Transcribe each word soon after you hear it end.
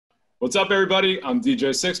What's up, everybody? I'm DJ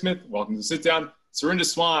Sixsmith. Welcome to Sit Down. Serinda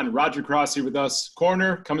Swan, Roger Cross here with us.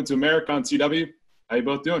 Coroner, coming to America on CW. How you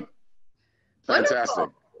both doing? Fantastic.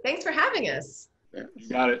 Wonderful. Thanks for having us. Yeah. You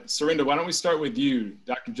got it. Serinda, why don't we start with you?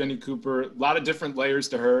 Dr. Jenny Cooper, a lot of different layers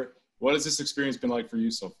to her. What has this experience been like for you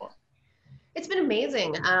so far? It's been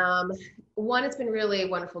amazing. One, it's been really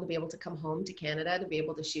wonderful to be able to come home to Canada, to be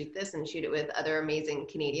able to shoot this and shoot it with other amazing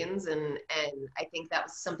Canadians. And I think that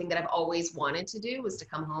was something that I've always wanted to do, was to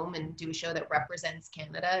come home and do a show that represents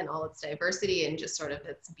Canada and all its diversity and just sort of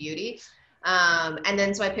its beauty. And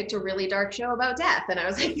then so I picked a really dark show about death, and I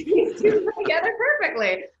was like, these two go together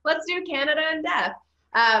perfectly. Let's do Canada and death.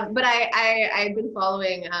 But I've been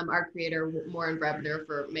following our creator, Warren Brebner,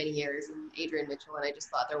 for many years, and Adrian Mitchell, and I just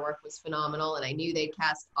thought their work was phenomenal, and I knew they'd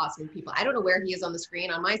cast awesome people. I don't know where he is on the screen.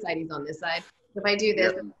 On my side, he's on this side. If I do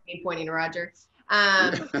this, I'm pointing to Roger.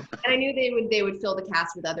 And I knew they would fill the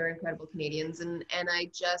cast with other incredible Canadians, and I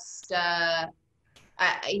just, yeah,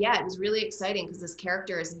 it was really exciting because this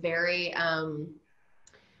character is very,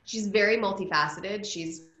 she's very multifaceted.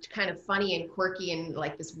 She's kind of funny and quirky and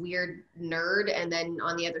like this weird nerd. And then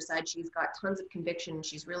on the other side, she's got tons of conviction.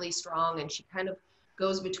 She's really strong, and she kind of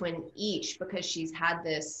goes between each because she's had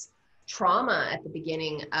this trauma at the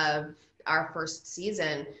beginning of our first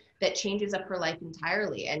season that changes up her life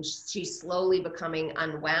entirely. And she's slowly becoming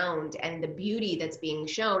unwound, and the beauty that's being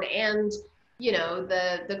shown, and you know,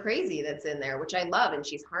 the crazy that's in there, which I love. And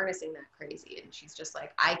she's harnessing that crazy, and she's just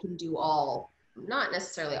like, I can do all, not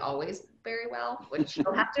necessarily always very well, which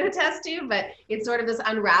you'll have to attest to, but it's sort of this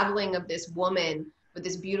unraveling of this woman with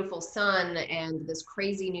this beautiful son and this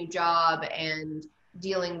crazy new job and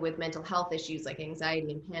dealing with mental health issues like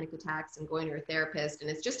anxiety and panic attacks and going to her therapist.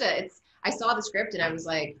 And it's just I saw the script and I was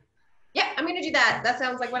like, yeah, I'm going to do that. That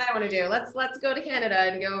sounds like what I want to do. Let's go to Canada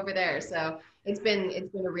and go over there. So it's been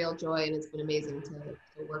a real joy, and it's been amazing to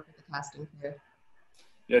work with the casting crew.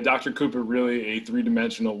 Yeah, Dr. Cooper, really a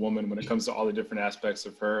three-dimensional woman when it comes to all the different aspects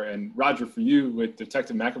of her. And Roger, for you with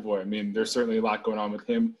Detective McAvoy, I mean, there's certainly a lot going on with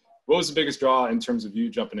him. What was the biggest draw in terms of you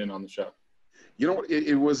jumping in on the show? You know,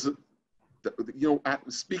 it was, you know,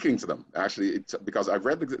 speaking to them, actually, because I've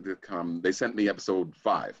read they sent me episode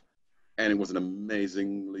 5, and it was an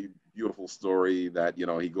amazingly beautiful story that, you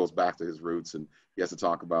know, he goes back to his roots, and he has to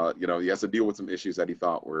talk about, you know, he has to deal with some issues that he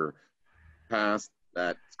thought were past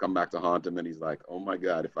that's come back to haunt him. And he's like, oh my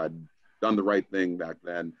God, if I'd done the right thing back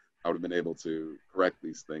then, I would have been able to correct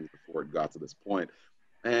these things before it got to this point.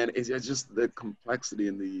 And it's just the complexity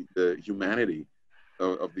and the humanity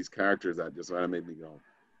of these characters that just kind of made me go,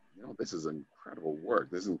 you know, this is incredible work.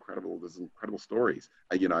 This is incredible stories.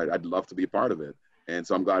 You know, I'd love to be a part of it. And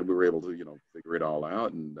so I'm glad we were able to, you know, figure it all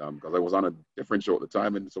out. And because I was on a different show at the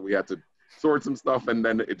time, and so we had to sort some stuff, and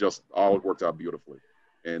then it just all worked out beautifully.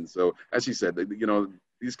 And so, as she said, you know,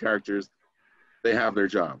 these characters, they have their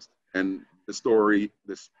jobs. And the story,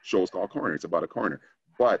 this show is called Coroner. It's about a coroner.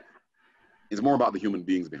 But it's more about the human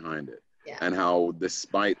beings behind it. Yeah. And how,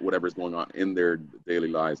 despite whatever's going on in their daily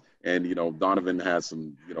lives, and, you know, Donovan has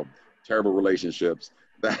some, you know, terrible relationships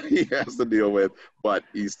that he has to deal with, but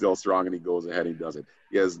he's still strong, and he goes ahead and he does it.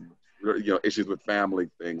 He has, you know, issues with family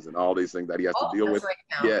things and all these things that he has to deal with. Right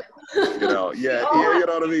now. Yeah, you know, you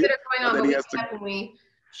know what I mean? And then he has to when we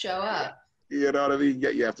show up. You know what I mean? Yeah,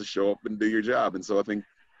 you have to show up and do your job. And so I think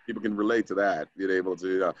people can relate to that, being able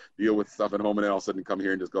to deal with stuff at home, and then all of a sudden come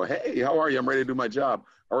here and just go, hey, how are you? I'm ready to do my job.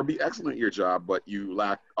 Or be excellent at your job, but you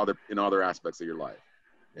lack in other aspects of your life.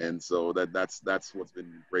 And so that's what's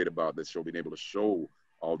been great about this show, being able to show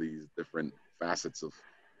all these different facets of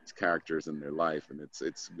these characters in their life. And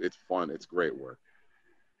it's fun. It's great work.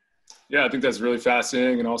 Yeah, I think that's really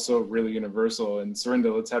fascinating and also really universal. And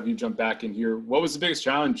Serinda, let's have you jump back in here. What was the biggest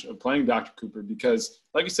challenge of playing Dr. Cooper? Because,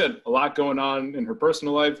 like you said, a lot going on in her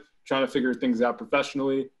personal life, trying to figure things out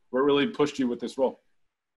professionally. What really pushed you with this role?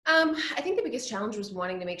 I think the biggest challenge was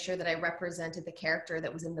wanting to make sure that I represented the character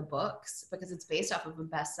that was in the books, because it's based off of a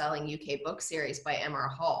best-selling UK book series by M.R.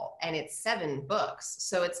 Hall, and it's 7 books.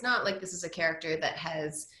 So it's not like this is a character that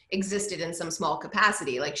has existed in some small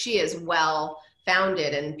capacity. Like, she is well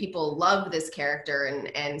founded, and people love this character,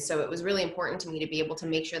 and so it was really important to me to be able to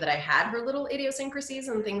make sure that I had her little idiosyncrasies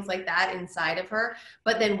and things like that inside of her.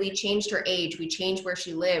 But then we changed her age, we changed where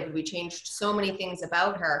she lived, we changed so many things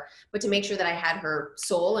about her, but to make sure that I had her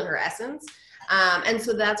soul and her essence. And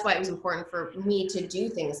so that's why it was important for me to do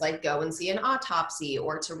things like go and see an autopsy,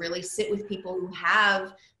 or to really sit with people who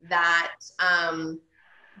have that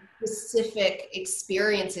specific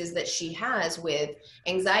experiences that she has with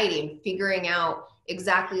anxiety, and figuring out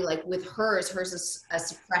exactly, like with hers is a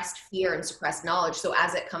suppressed fear and suppressed knowledge. So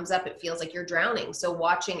as it comes up, it feels like you're drowning. So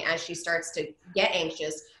watching as she starts to get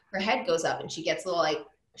anxious, her head goes up and she gets little, like,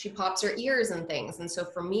 she pops her ears and things. And so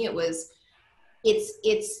for me, it was,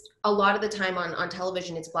 it's a lot of the time on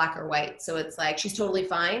television, it's black or white. So it's like, she's totally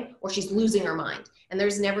fine or she's losing her mind, and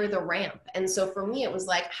there's never the ramp. And so for me, it was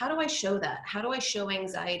like, how do I show that? How do I show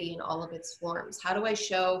anxiety in all of its forms? How do I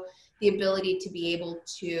show the ability to be able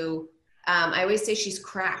to, I always say she's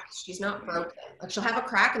cracked. She's not broken. Like, she'll have a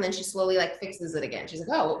crack and then she slowly like fixes it again. She's like,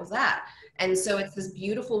 oh, what was that? And so it's this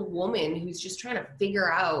beautiful woman who's just trying to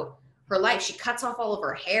figure out her life. She cuts off all of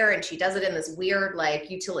her hair and she does it in this weird,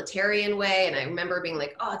 like, utilitarian way. And I remember being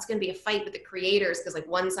like, oh, it's going to be a fight with the creators because like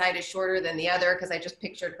one side is shorter than the other, because I just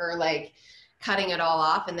pictured her like cutting it all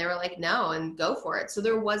off, and they were like, no, and go for it. So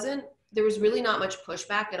there was really not much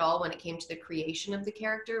pushback at all when it came to the creation of the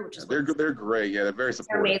character, which is they're great. Yeah, they're very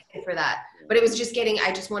supportive. They're amazing for that. But it was just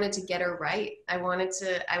I just wanted to get her right. I wanted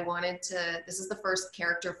to, this is the first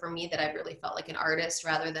character for me that I really felt like an artist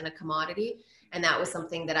rather than a commodity. And that was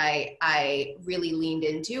something that I really leaned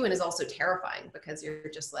into, and is also terrifying because you're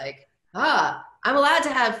just like, I'm allowed to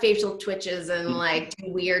have facial twitches and like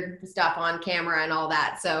do weird stuff on camera and all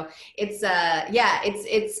that. So it's,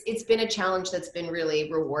 it's been a challenge that's been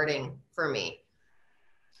really rewarding for me.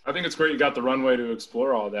 I think it's great you got the runway to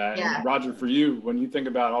explore all that. Yeah. And Roger, for you, when you think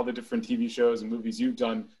about all the different TV shows and movies you've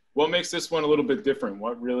done, what makes this one a little bit different?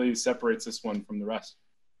 What really separates this one from the rest?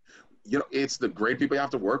 You know, it's the great people you have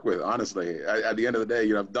to work with, honestly. At the end of the day,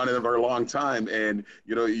 you know, I've done it a very long time, and,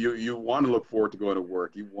 you know, you want to look forward to going to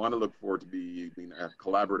work. You want to look forward to being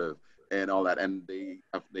collaborative and all that, and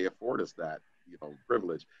they afford us that, you know,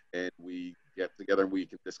 privilege. And we get together and we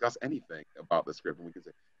can discuss anything about the script, and we can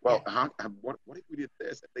say, well, what if we did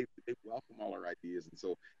this? And they welcome all our ideas, and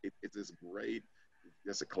so it's this great,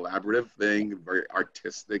 it's a collaborative thing, very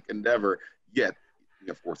artistic endeavor, yet,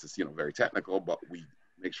 of course, it's, you know, very technical, but we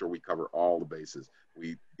make sure we cover all the bases.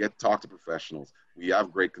 We get to talk to professionals. We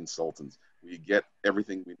have great consultants. We get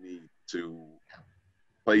everything we need to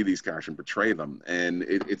play these characters and portray them. And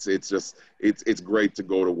it's great to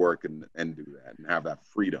go to work and do that and have that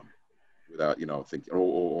freedom without, you know, thinking,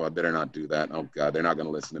 oh, I better not do that. Oh God, they're not going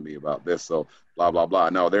to listen to me about this. So blah, blah,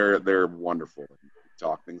 blah. No, they're wonderful. We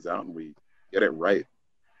talk things out and we get it right.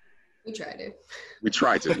 We try to. We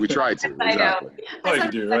try to. I know. Like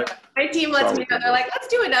you do, right? My team lets me know. They're like, let's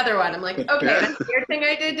do another one. I'm like, okay, that's the weird thing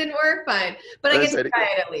I didn't work, fine. But I get to try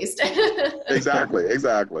it at least. Exactly. It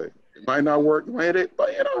might not work, but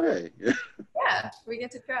you know, hey. Yeah, we get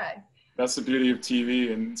to try. That's the beauty of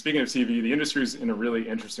TV. And speaking of TV, the industry is in a really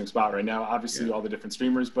interesting spot right now. Obviously, all the different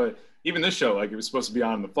streamers, but even this show, like, it was supposed to be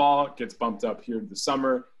on in the fall, it gets bumped up here to the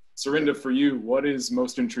summer. Serinda, for you, what is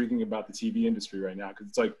most intriguing about the TV industry right now? Because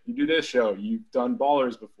it's like, you do this show, you've done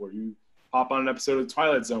Ballers before, you hop on an episode of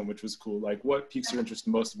Twilight Zone, which was cool. Like, what piques your interest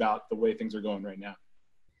most about the way things are going right now?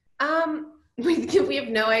 We have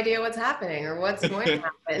no idea what's happening or what's going to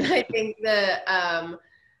happen. I think the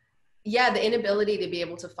inability to be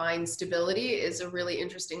able to find stability is a really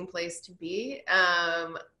interesting place to be.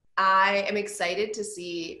 I am excited to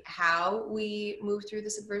see how we move through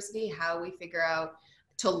this adversity, how we figure out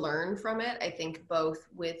to learn from it. I think both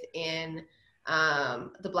within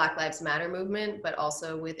the Black Lives Matter movement, but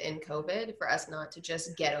also within COVID, for us not to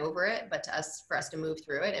just get over it, but for us to move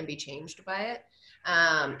through it and be changed by it,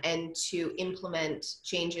 and to implement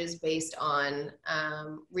changes based on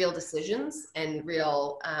real decisions and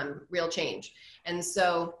real change. And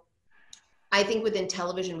so I think within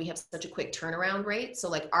television, we have such a quick turnaround rate. So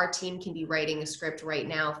like, our team can be writing a script right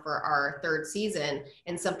now for our third season,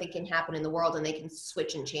 and something can happen in the world and they can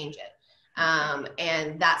switch and change it.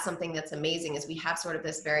 And that's something that's amazing, is we have sort of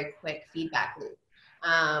this very quick feedback loop.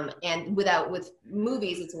 And with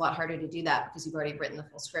movies, it's a lot harder to do that because you've already written the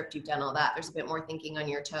full script, you've done all that. There's a bit more thinking on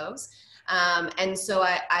your toes. And so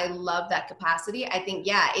I love that capacity. I think,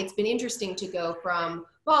 it's been interesting to go from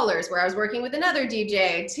Ballers, where I was working with another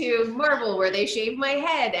DJ, to Marvel, where they shaved my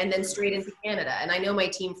head, and then straight into Canada. And I know my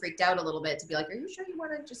team freaked out a little bit to be like, are you sure you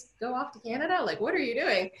want to just go off to Canada? Like, what are you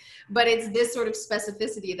doing? But it's this sort of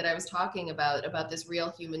specificity that I was talking about this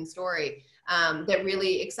real human story, that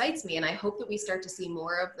really excites me. And I hope that we start to see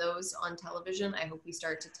more of those on television. I hope we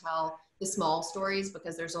start to tell the small stories,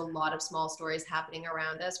 because there's a lot of small stories happening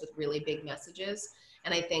around us with really big messages.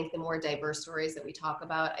 And I think the more diverse stories that we talk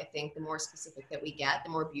about, I think the more specific that we get, the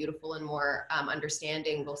more beautiful and more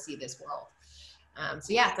understanding we'll see this world.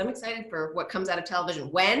 So I'm excited for what comes out of television.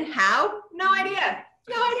 When, how, no idea.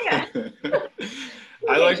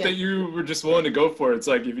 I like that you were just willing to go for it. It's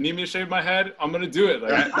like, if you need me to shave my head, I'm going to do it.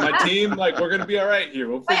 Like, my team, like, we're going to be all right here.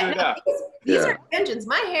 We'll figure it out. These are extensions.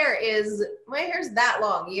 My hair's that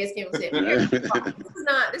long. You guys can't see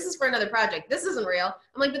it. This is for another project. This isn't real.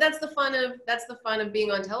 I'm like, but that's the fun of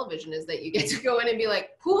being on television, is that you get to go in and be like,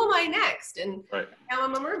 who am I next? And now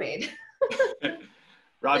I'm a mermaid.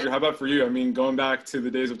 Roger, how about for you? I mean, going back to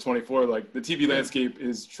the days of 24, like, the TV landscape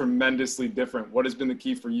is tremendously different. What has been the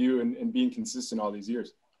key for you in being consistent all these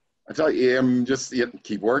years? I tell you, I'm just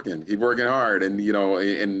keep working hard, and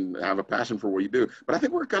and have a passion for what you do. But I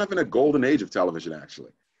think we're kind of in a golden age of television,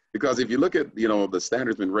 actually, because if you look at the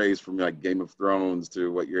standards been raised from like Game of Thrones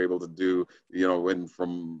to what you're able to do, when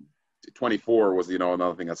from 24 was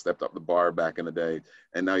another thing that stepped up the bar back in the day,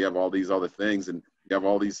 and now you have all these other things, and you have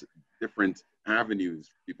all these different avenues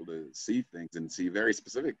for people to see things and see very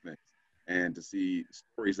specific things, and to see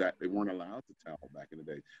stories that they weren't allowed to tell back in the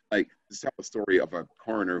day. Like, to tell the story of a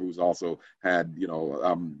coroner who's also had,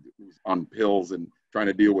 who's on pills and trying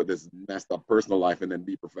to deal with this messed up personal life and then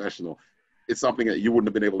be professional. It's something that you wouldn't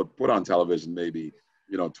have been able to put on television maybe,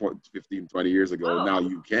 15, 20 years ago. Oh. Now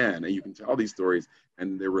you can, and you can tell these stories,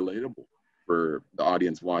 and they're relatable for the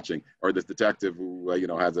audience watching. Or this detective who,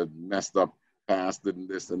 has a messed up past and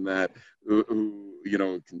this and that, who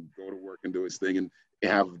can go to work and do his thing and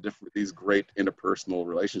have these great interpersonal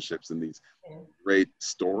relationships and these great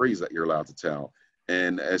stories that you're allowed to tell.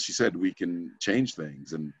 And as she said, we can change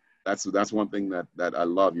things, and that's one thing that I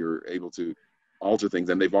love. You're able to alter things,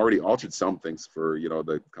 and they've already altered some things for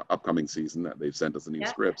the upcoming season that they've sent us in these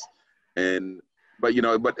scripts.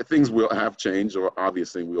 But things will have changed, or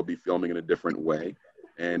obviously we'll be filming in a different way,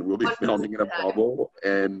 and we'll be filming in a bubble,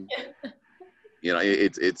 and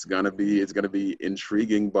it's gonna be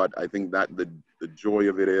intriguing. But I think that the joy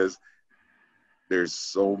of it is there's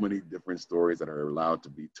so many different stories that are allowed to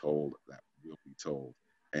be told that will be told,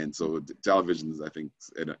 and so television is, I think,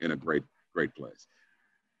 in a great place.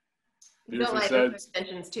 You don't like those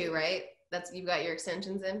extensions too, right? You've got your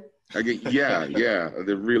extensions in? Yeah,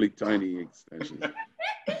 they're really tiny extensions.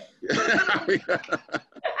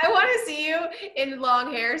 I want to see you in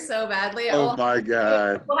long hair so badly. Oh my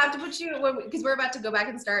God. We'll have to put you, because we're about to go back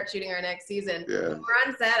and start shooting our next season. Yeah. When we're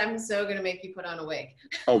on set, I'm so going to make you put on a wig.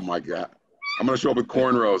 Oh my God. I'm going to show up with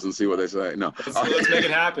cornrows and see what they say. No. Let's make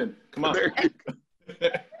it happen. Come on.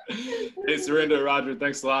 Hey, Serinda, Roger,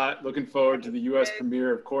 thanks a lot. Looking forward to the U.S.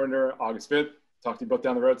 premiere of Coroner August 5th. Talk to you both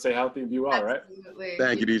down the road. Stay healthy and be well, all right? Absolutely.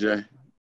 Thank you, DJ.